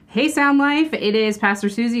Hey Sound Life, it is Pastor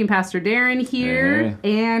Suzy and Pastor Darren here,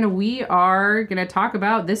 and we are going to talk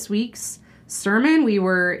about this week's sermon. We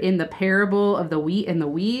were in the parable of the wheat and the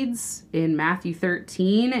weeds in Matthew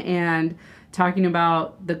 13, and talking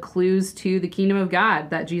about the clues to the kingdom of God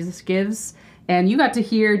that Jesus gives. And you got to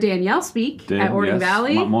hear Danielle speak at Ording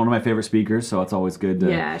Valley. One of my favorite speakers, so it's always good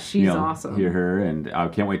to she's awesome. Hear her, and I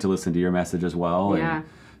can't wait to listen to your message as well. And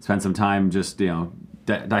spend some time just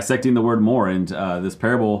dissecting the word more, and this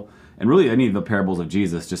parable, and really any of the parables of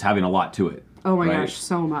Jesus, just having a lot to it. Oh my gosh,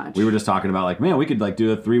 so much. We were just talking about we could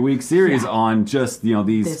do a 3-week series on just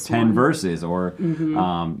these this 10 verses, or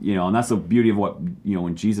and that's the beauty of what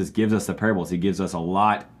when Jesus gives us the parables, he gives us a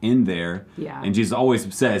lot in there. Yeah. And Jesus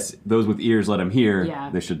always says, "Those with ears, let them hear." Yeah.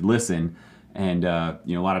 They should listen. And a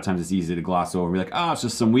lot of times it's easy to gloss over, be like, "Oh, it's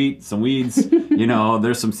just some wheat, some weeds."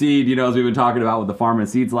 There's some seed. As we've been talking about with the farm and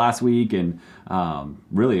seeds last week, and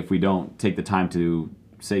really, if we don't take the time to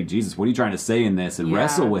say, "Jesus, what are you trying to say in this?" and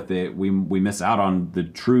wrestle with it, we miss out on the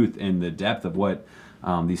truth and the depth of what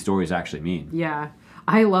these stories actually mean. Yeah.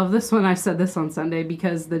 I love this one. I said this on Sunday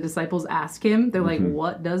because the disciples ask him, they're like,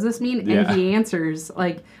 "What does this mean?" And he answers,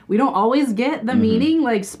 we don't always get the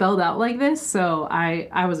meaning spelled out like this. So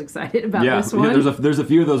I was excited about this one. There's a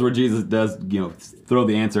few of those where Jesus does, throw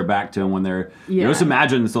the answer back to them when they're, just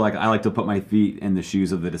imagine. So I like to put my feet in the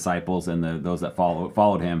shoes of the disciples and those that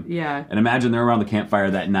followed him. Yeah. And imagine they're around the campfire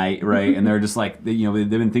that night, right? And they're just they've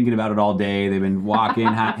been thinking about it all day. They've been walking,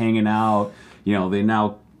 hanging out. They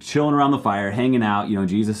now chilling around the fire, hanging out.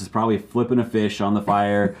 Jesus is probably flipping a fish on the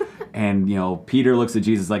fire, and Peter looks at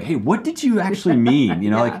Jesus like, "Hey, what did you actually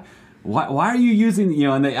mean?" Why are you using?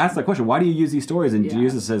 And they ask that question, "Why do you use these stories?" And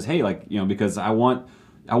Jesus says, "Hey, because I want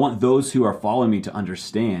those who are following me to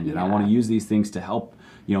understand, and I want to use these things to help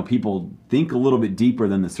people think a little bit deeper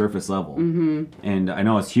than the surface level." And I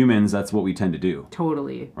know as humans, that's what we tend to do.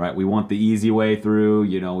 Totally. Right? We want the easy way through,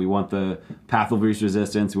 we want the path of least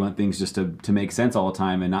resistance. We want things just to make sense all the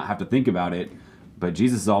time and not have to think about it. But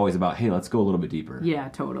Jesus is always about, hey, let's go a little bit deeper. Yeah,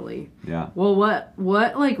 totally. Yeah. Well, what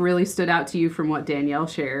really stood out to you from what Danielle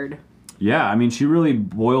shared? Yeah, she really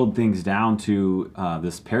boiled things down to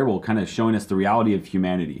this parable, kind of showing us the reality of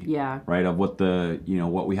humanity. Yeah. Right, of what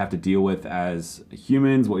what we have to deal with as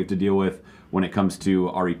humans, what we have to deal with when it comes to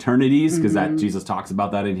our eternities, because that Jesus talks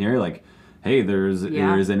about that in here. Hey, there's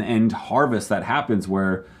an end harvest that happens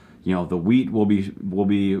where the wheat will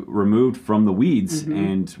be removed from the weeds,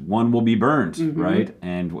 and one will be burned, right,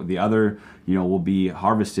 and the other will be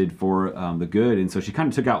harvested for the good. And so she kind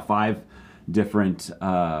of took out 5 different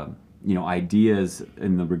ideas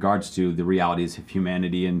in the regards to the realities of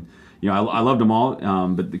humanity, and I loved them all.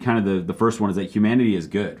 But the first one is that humanity is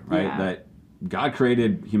good, right? Yeah. That God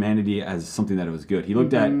created humanity as something that it was good. He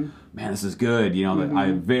looked at, man, this is good. That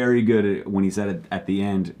I'm very good at, when he said at the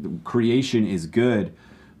end, creation is good.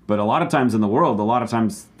 But a lot of times in the world,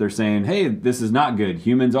 they're saying, hey, this is not good.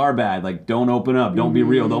 Humans are bad. Don't open up. Don't be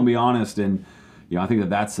real. Don't be honest. And I think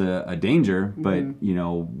that's a danger, but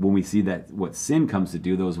when we see that what sin comes to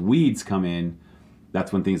do, those weeds come in,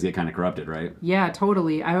 that's when things get kind of corrupted, right? Yeah,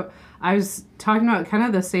 totally. I was talking about kind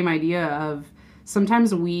of the same idea of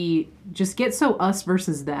sometimes we just get so us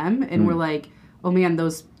versus them, and we're like, oh man,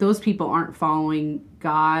 those people aren't following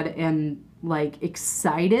God, and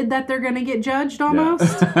excited that they're going to get judged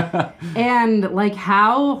almost. And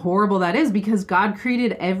how horrible that is, because God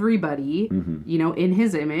created everybody, in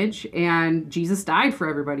his image, and Jesus died for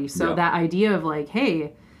everybody. So that idea of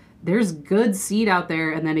hey, there's good seed out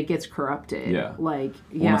there, and then it gets corrupted. Yeah.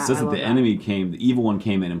 It says that the enemy came, the evil one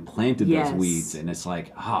came in and planted those weeds, and it's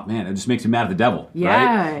oh man, it just makes you mad at the devil,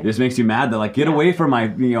 right? It just makes you mad that get away from my,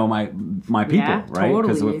 my people, right?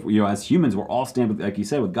 Because as humans, we're all stamped with, like you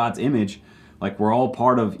said, with God's image. We're all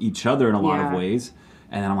part of each other in a lot of ways.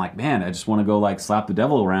 And then I'm like, man, I just want to go slap the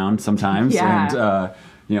devil around sometimes. And,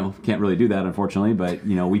 can't really do that, unfortunately. But,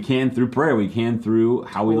 we can through prayer. We can through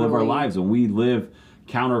how we live our lives. When we live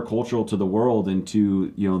countercultural to the world and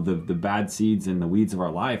to, the bad seeds and the weeds of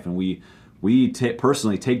our life. And we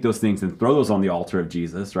personally take those things and throw those on the altar of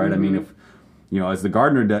Jesus, right? If, as the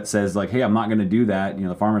gardener says, hey, I'm not going to do that.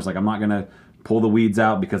 The farmer's I'm not going to pull the weeds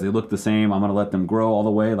out because they look the same. I'm going to let them grow all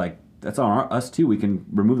the way. That's on us too. We can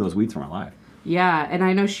remove those weeds from our life. Yeah, and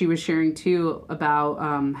I know she was sharing too about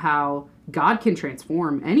how God can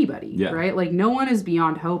transform anybody, right? No one is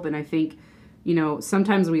beyond hope, and I think,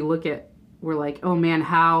 sometimes we're like, oh man,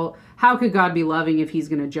 how could God be loving if he's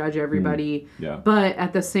going to judge everybody? Yeah. But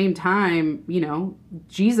at the same time,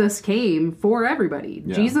 Jesus came for everybody.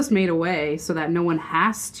 Yeah. Jesus made a way so that no one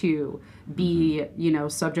has to be,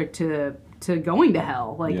 subject to going to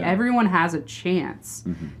hell. Like everyone has a chance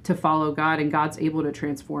to follow God, and God's able to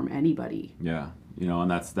transform anybody. Yeah. You know,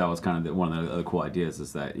 and that was kind of one of the other cool ideas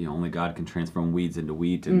is that, you know, only God can transform weeds into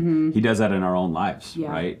wheat, and he does that in our own lives,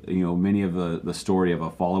 right? You know, many of the story of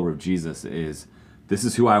a follower of Jesus is, this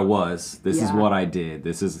is who I was, this is what I did,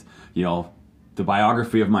 this is, you know, the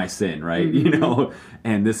biography of my sin, right? You know,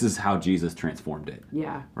 and this is how Jesus transformed it.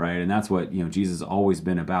 Yeah. Right? And that's what, you know, Jesus has always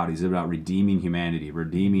been about. He's about redeeming humanity,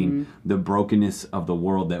 redeeming the brokenness of the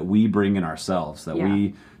world that we bring in ourselves, that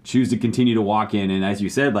we choose to continue to walk in. And as you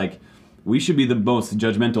said, like, we should be the most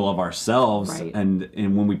judgmental of ourselves. And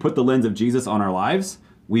when we put the lens of Jesus on our lives,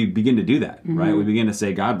 we begin to do that, right? We begin to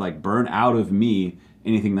say, God, like, burn out of me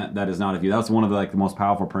anything that is not of you. That was one of the, like, the most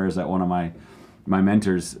powerful prayers that one of my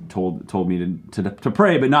mentors told me to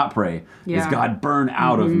pray but not pray. Is God, burn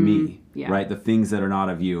out of me, right? The things that are not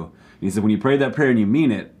of you. And he said, when you pray that prayer and you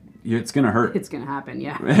mean it, it's going to hurt. It's going to happen,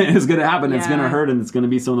 It's going to happen. It's going to hurt, and it's going to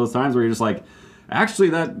be some of those times where you're just like, actually,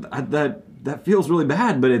 that feels really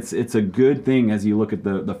bad, but it's a good thing as you look at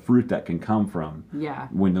the fruit that can come from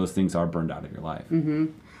when those things are burned out of your life.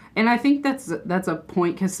 And I think that's a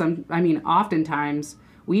point, because oftentimes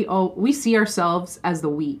we see ourselves as the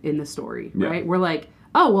wheat in the story, right? We're like,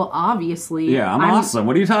 oh, well, obviously, I'm awesome.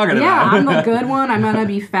 What are you talking about? Yeah, I'm the good one. I'm gonna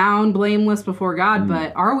be found blameless before God.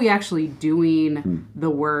 But are we actually doing the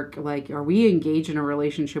work? Like, are we engaged in a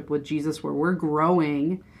relationship with Jesus where we're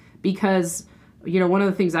growing? Because, you know, one of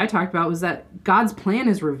the things I talked about was that God's plan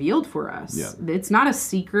is revealed for us. It's not a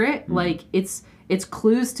secret. Like, it's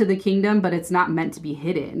clues to the kingdom, but it's not meant to be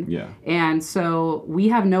hidden. And so we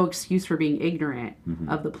have no excuse for being ignorant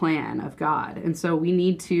of the plan of God. And so we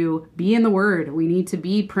need to be in the Word. We need to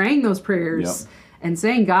be praying those prayers and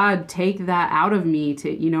saying, God, take that out of me,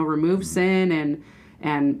 to, you know, remove sin,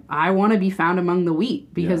 and I want to be found among the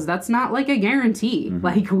wheat, because that's not like a guarantee.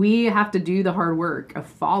 Like, we have to do the hard work of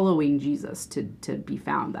following Jesus to be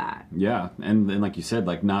found that. Yeah. And like you said,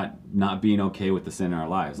 like, not being okay with the sin in our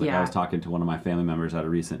lives. Like, I was talking to one of my family members at a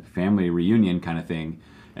recent family reunion kind of thing,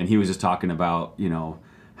 and he was just talking about, you know,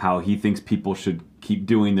 how he thinks people should keep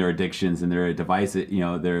doing their addictions and their devices, you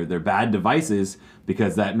know, their bad devices,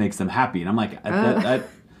 because that makes them happy. And I'm like,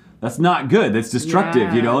 that's not good. That's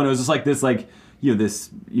destructive, you know? And it was just like this, like, you know, this,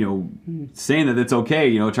 you know, saying that it's okay,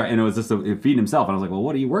 you know, and it was just feeding himself. And I was like, well,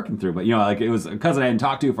 what are you working through? But, you know, like, it was a cousin I hadn't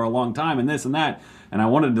talked to for a long time, and this and that. And I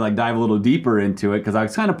wanted to, like, dive a little deeper into it, because I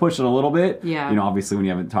was kind of pushing a little bit. You know, obviously when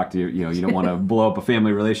you haven't talked to, you know, you don't want to blow up a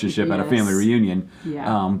family relationship at a family reunion.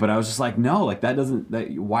 But I was just like, no, like,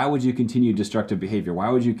 why would you continue destructive behavior? Why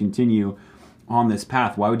would you continue on this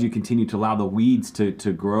path? Why would you continue to allow the weeds to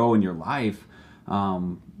grow in your life?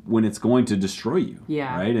 When it's going to destroy you,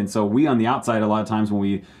 right? And so we on the outside, a lot of times when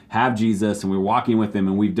we have Jesus and we're walking with him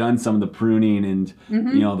and we've done some of the pruning and,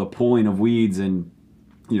 you know, the pulling of weeds and,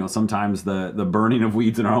 you know, sometimes the burning of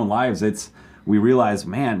weeds in our own lives, we realize,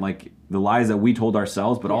 man, like, the lies that we told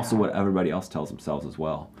ourselves, but also what everybody else tells themselves as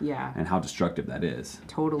well. And how destructive that is.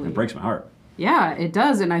 Totally. It breaks my heart. Yeah, it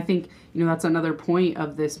does. And I think, you know, that's another point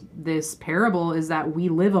of this parable, is that we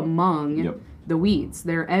live among the weeds.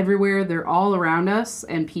 They're everywhere. They're all around us.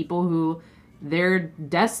 And people who, their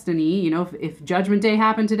destiny, you know, if Judgment Day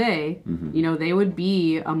happened today, you know, they would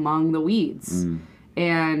be among the weeds.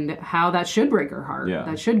 And how that should break our heart.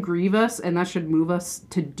 That should grieve us, and that should move us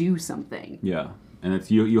to do something. And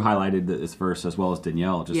it's you highlighted this verse as well as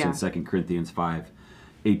Danielle, just in 2 Corinthians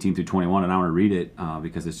 5:18-21, and I want to read it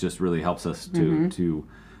because it just really helps us to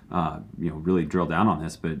you know, really drill down on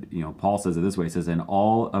this. But, you know, Paul says it this way. He says, and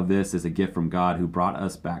all of this is a gift from God, who brought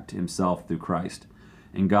us back to himself through Christ.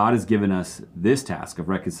 And God has given us this task of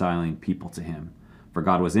reconciling people to him. For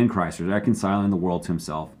God was in Christ, reconciling the world to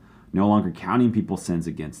himself, no longer counting people's sins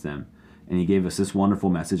against them. And he gave us this wonderful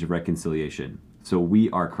message of reconciliation. So we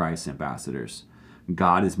are Christ's ambassadors.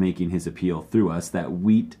 God is making his appeal through us, that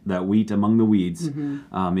wheat among the weeds,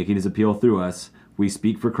 making his appeal through us. We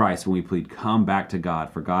speak for Christ when we plead, come back to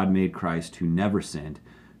God, for God made Christ, who never sinned,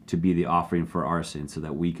 to be the offering for our sins, so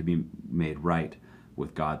that we could be made right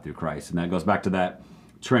with God through Christ. And that goes back to that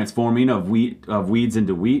transforming of weeds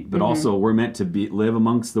into wheat, but also we're meant to live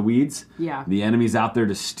amongst the weeds. The enemy's out there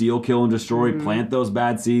to steal, kill, and destroy, plant those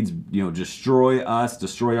bad seeds, you know, destroy us,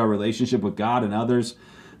 destroy our relationship with God and others.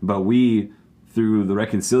 But we, through the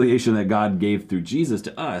reconciliation that God gave through Jesus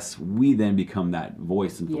to us, we then become that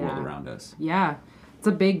voice in the world around us. It's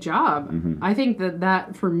a big job. I think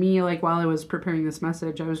that for me, like, while I was preparing this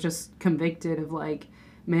message, I was just convicted of, like,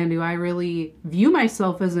 man, do I really view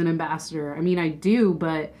myself as an ambassador? I mean, I do,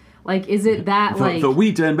 but, Like, is it that, like... The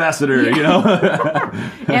wheat ambassador, you know?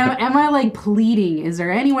 am I, like, pleading? Is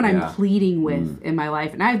there anyone I'm pleading with in my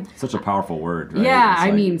life? And Such a powerful word, right? Yeah,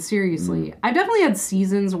 I mean, seriously. I've definitely had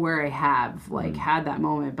seasons where I have, like, had that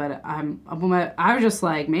moment, but I was just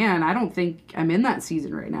like, man, I don't think I'm in that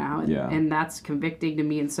season right now. And that's convicting to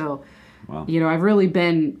me. And so, you know, I've really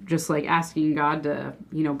been just, like, asking God to,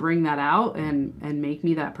 you know, bring that out and make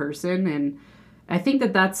me that person. And I think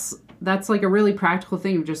that's like a really practical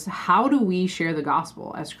thing of just how do we share the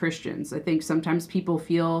gospel as Christians? I think sometimes people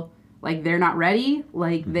feel like they're not ready,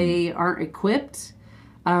 like they aren't equipped.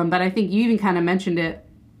 But I think you even kind of mentioned it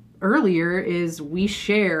earlier, is we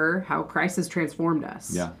share how Christ has transformed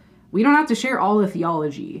us. Yeah. We don't have to share all the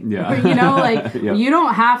theology. Yeah. You know, like you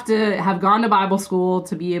don't have to have gone to Bible school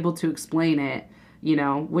to be able to explain it. You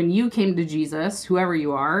know, when you came to Jesus, whoever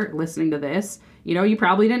you are listening to this, you know, you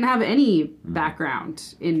probably didn't have any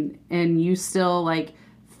background and you still, like,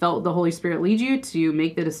 felt the Holy Spirit lead you to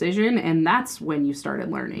make the decision. And that's when you started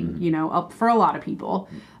learning, you know, up for a lot of people.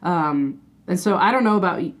 And so I don't know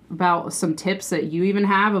about some tips that you even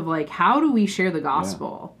have of, like, how do we share the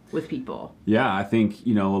gospel with people? Yeah, I think,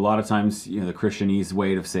 you know, a lot of times, you know, the Christianese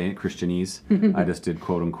way of saying it, Christianese, I just did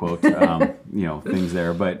quote unquote, you know, things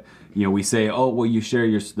there. But, you know, we say, oh, well, you share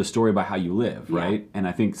the story about how you live, right? And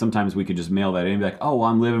I think sometimes we could just mail that in and be like, oh, well,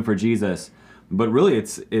 I'm living for Jesus. But really,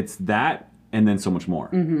 it's that and then so much more,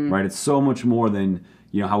 right? It's so much more than,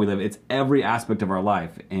 you know, how we live. It's every aspect of our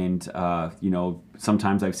life. And, you know,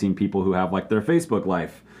 sometimes I've seen people who have, like, their Facebook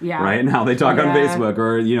life, right? And how they talk on Facebook,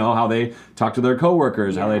 or, you know, how they talk to their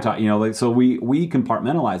coworkers, how they talk, you know, like, so we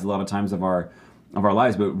compartmentalize a lot of times of our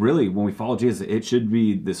lives. But really, when we follow Jesus, it should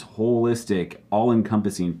be this holistic,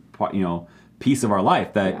 all-encompassing, you know, piece of our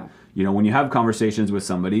life that, you know, when you have conversations with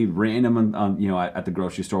somebody random, you know, at the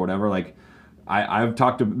grocery store or whatever, like, I've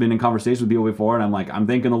been in conversations with people before, and I'm like, I'm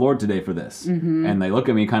thanking the Lord today for this, and they look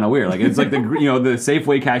at me kind of weird, like it's like the you know, the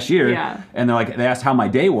Safeway cashier, and they're like, they asked how my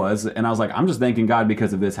day was, and I was like, I'm just thanking God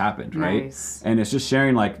because of this happened, right? And it's just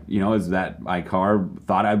sharing, like, you know, is that my car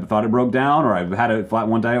thought it broke down, or I've had a flat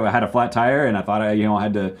one day, I had a flat tire, and I thought I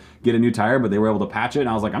had to get a new tire, but they were able to patch it, and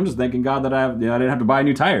I was like, I'm just thanking God that I didn't have to buy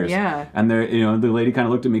new tires, and the lady kind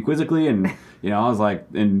of looked at me quizzically, and you know, I was like,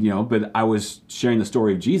 and you know, but I was sharing the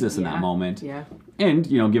story of Jesus in that moment. And,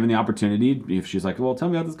 you know, given the opportunity, if she's like, well, tell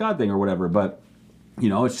me about this God thing or whatever. But, you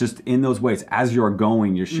know, it's just in those ways. As you're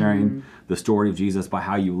going, you're sharing the story of Jesus by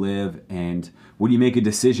how you live. And when you make a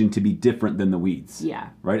decision to be different than the weeds.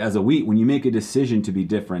 Right? As a wheat, when you make a decision to be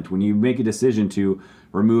different, when you make a decision to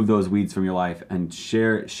remove those weeds from your life and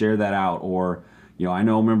share that out. Or, you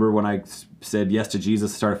know, remember when I said yes to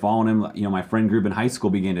Jesus, started following him, you know, my friend group in high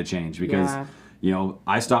school began to change because, you know,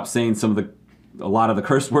 I stopped saying a lot of the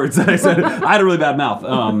curse words that I said. I had a really bad mouth.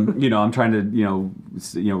 You know, I'm trying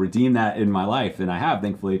to, redeem that in my life, and I have,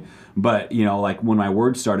 thankfully. But, you know, like when my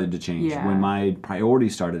words started to change, when my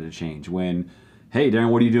priorities started to change, when, hey,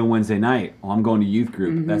 Darren, what are you doing Wednesday night? Oh, I'm going to youth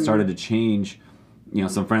group. That started to change. You know,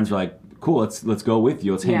 some friends were like, cool, let's go with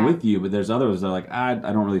you, let's hang with you. But there's others that are like, I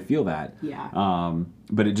don't really feel that.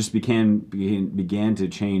 But it just began to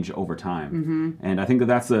change over time. And I think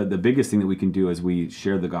that's the biggest thing that we can do as we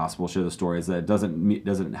share the gospel, share the story, is that it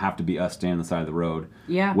doesn't have to be us standing on the side of the road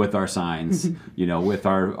with our signs, you know, with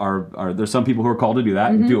our there's some people who are called to do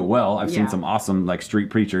that and do it well. I've seen some awesome, like,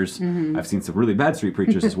 street preachers. I've seen some really bad street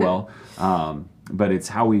preachers as well. But it's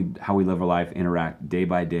how we live our life, interact day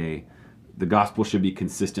by day. The gospel should be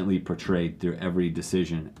consistently portrayed through every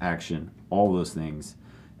decision, action, all those things.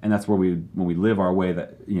 And that's where when we live our way,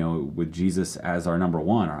 that, you know, with Jesus as our number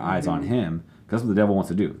one, our eyes on him, because that's what the devil wants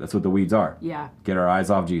to do. That's what the weeds are. Get our eyes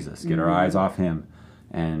off Jesus, get our eyes off him,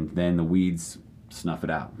 and then the weeds snuff it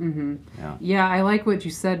out. I like what you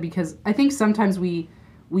said, because I think sometimes we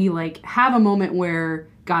like have a moment where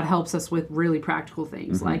God helps us with really practical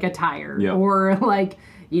things, like a tire, or like,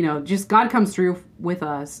 you know, just God comes through with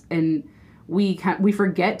us, and we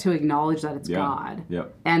forget to acknowledge that it's God.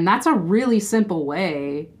 And that's a really simple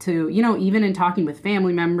way to, you know, even in talking with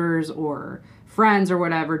family members or friends or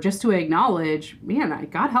whatever, just to acknowledge, man,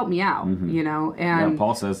 God helped me out, you know. And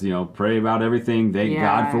Paul says, you know, pray about everything, thank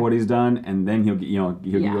God for what he's done, and then he'll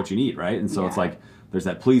give you what you need, right? And so it's like, there's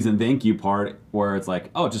that please and thank you part where it's like,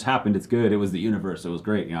 oh, it just happened, it's good, it was the universe, it was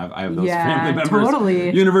great. You know, I have those family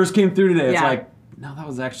members. Universe came through today. It's like, no, that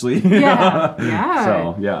was actually...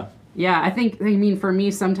 So, Yeah, I mean, for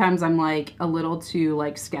me, sometimes I'm like a little too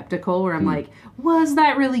like skeptical where I'm like, was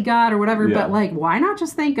that really God or whatever? Yeah. But like, why not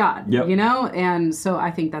just thank God? Yep. You know? And so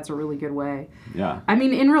I think that's a really good way. Yeah. I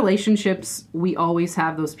mean, in relationships, we always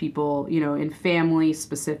have those people, you know, in family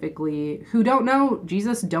specifically, who don't know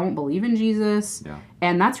Jesus, don't believe in Jesus. Yeah.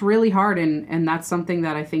 And that's really hard. And that's something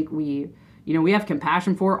that I think we have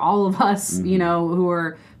compassion for. All of us, you know, who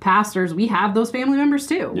are pastors, we have those family members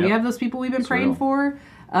too. Yep. We have those people we've been praying for.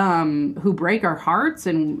 Who break our hearts,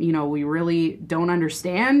 and you know, we really don't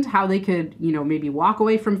understand how they could, you know, maybe walk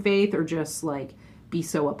away from faith or just like be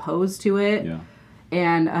so opposed to it. Yeah.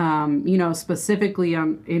 And you know, specifically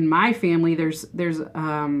in my family, there's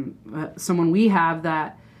someone we have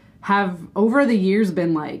that have over the years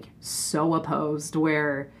been like so opposed,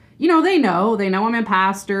 where you know, they know I'm a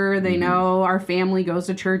pastor. They know our family goes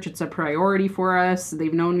to church. It's a priority for us.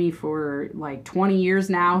 They've known me for like 20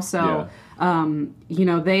 years now. So, you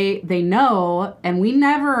know, they know, and we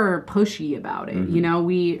never are pushy about it. You know,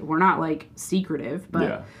 we're not like secretive,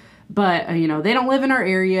 but you know, they don't live in our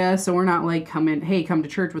area. So we're not like come to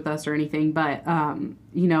church with us or anything. But,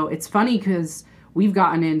 you know, it's funny because we've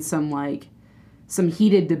gotten in some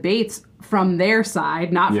heated debates from their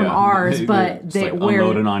side, not from ours, but they were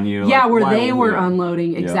unloading on you. Yeah, like, where they were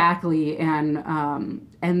unloading exactly, and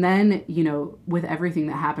then you know, with everything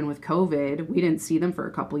that happened with COVID, we didn't see them for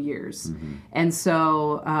a couple years, and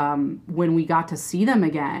so when we got to see them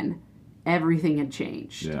again, everything had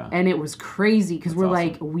changed, and it was crazy because we're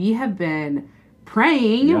awesome. Like, we have been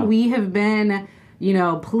praying, we have been, you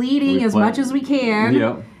know, pleading as much as we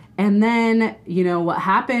can. And then, you know, what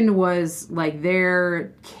happened was, like,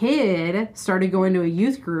 their kid started going to a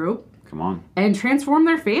youth group. Come on. And transformed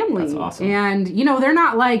their family. That's awesome. And, you know, they're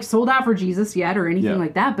not, like, sold out for Jesus yet or anything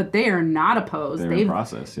like that, but they are not opposed. They're in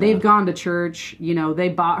process, They've gone to church. You know, they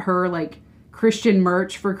bought her, like, Christian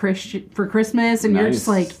merch for Christmas. And you're just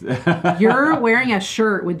like, you're wearing a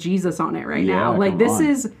shirt with Jesus on it right now. Like, this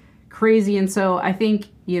is crazy. And so I think,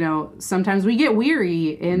 you know, sometimes we get weary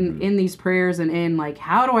in these prayers and in like,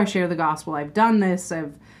 how do I share the gospel? I've done this.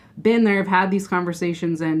 I've been there. I've had these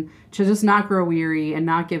conversations, and to just not grow weary and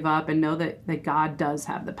not give up and know that God does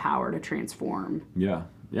have the power to transform. Yeah.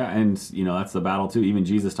 Yeah. And, you know, that's the battle too. Even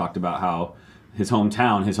Jesus talked about how his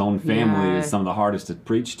hometown, his own family is some of the hardest to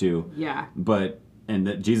preach to. Yeah. And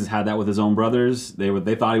that Jesus had that with his own brothers.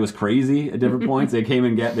 They thought he was crazy at different points. They came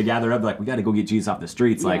and they gathered up, like, we got to go get Jesus off the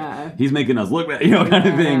streets. Like, he's making us look bad, you know, kind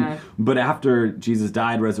of thing. But after Jesus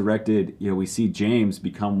died, resurrected, you know, we see James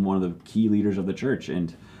become one of the key leaders of the church.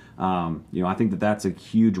 And, you know, I think that's a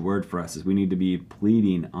huge word for us, is we need to be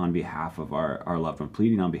pleading on behalf of our loved one,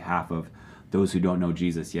 pleading on behalf of those who don't know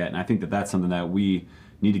Jesus yet. And I think that's something that we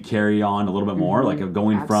need to carry on a little bit more, like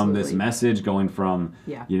going from this message, going from,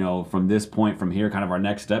 you know, from this point from here, kind of our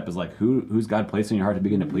next step is like, who's God placed in your heart to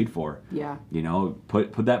begin to plead for? Yeah. You know,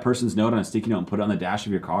 put that person's note on a sticky note and put it on the dash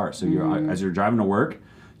of your car. So as you're driving to work,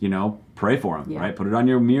 you know, pray for them, right? Put it on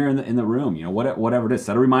your mirror in the room, you know, whatever it is.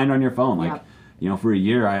 Set a reminder on your phone. Like, you know, for a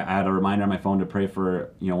year, I had a reminder on my phone to pray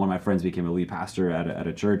for, you know, one of my friends became a lead pastor at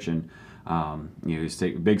a church, and you know, he's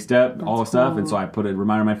taking a big step, all the stuff, and so I put a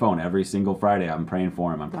reminder on my phone every single Friday. I'm praying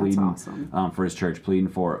for him. I'm pleading for his church, pleading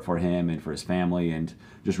for him and for his family, and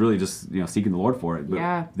just really you know, seeking the Lord for it.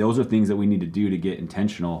 But those are things that we need to do to get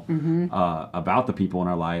intentional about the people in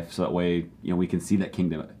our life, so that way, you know, we can see that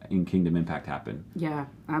kingdom impact happen. Yeah,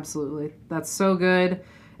 absolutely. That's so good.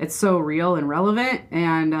 It's so real and relevant,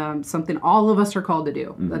 and something all of us are called to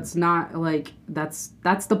do. That's not like, that's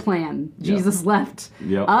the plan. Jesus left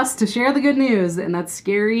us to share the good news, and that's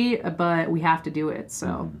scary, but we have to do it.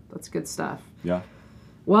 So that's good stuff. Yeah.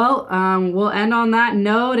 Well, we'll end on that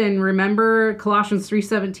note, and remember Colossians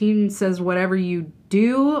 3:17 says, whatever you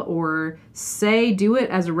do or say, do it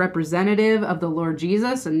as a representative of the Lord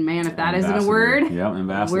Jesus. And man, if that isn't a word,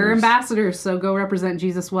 we're ambassadors. So go represent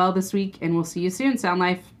Jesus well this week, and we'll see you soon, Sound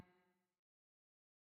Life.